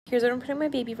Here's what I'm putting in my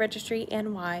baby registry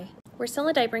and why. We're still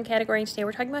in the diapering category, and today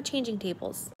we're talking about changing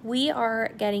tables. We are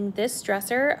getting this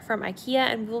dresser from IKEA,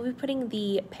 and we'll be putting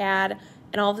the pad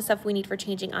and all the stuff we need for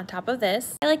changing on top of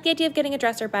this. I like the idea of getting a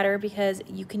dresser better because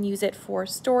you can use it for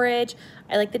storage.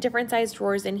 I like the different size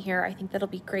drawers in here. I think that'll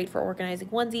be great for organizing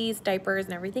onesies, diapers,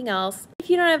 and everything else. If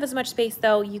you don't have as much space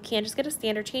though, you can just get a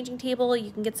standard changing table.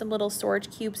 You can get some little storage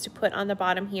cubes to put on the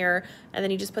bottom here, and then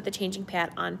you just put the changing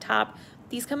pad on top.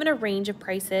 These come in a range of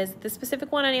prices. The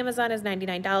specific one on Amazon is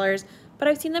 $99, but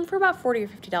I've seen them for about $40 or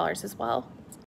 $50 as well.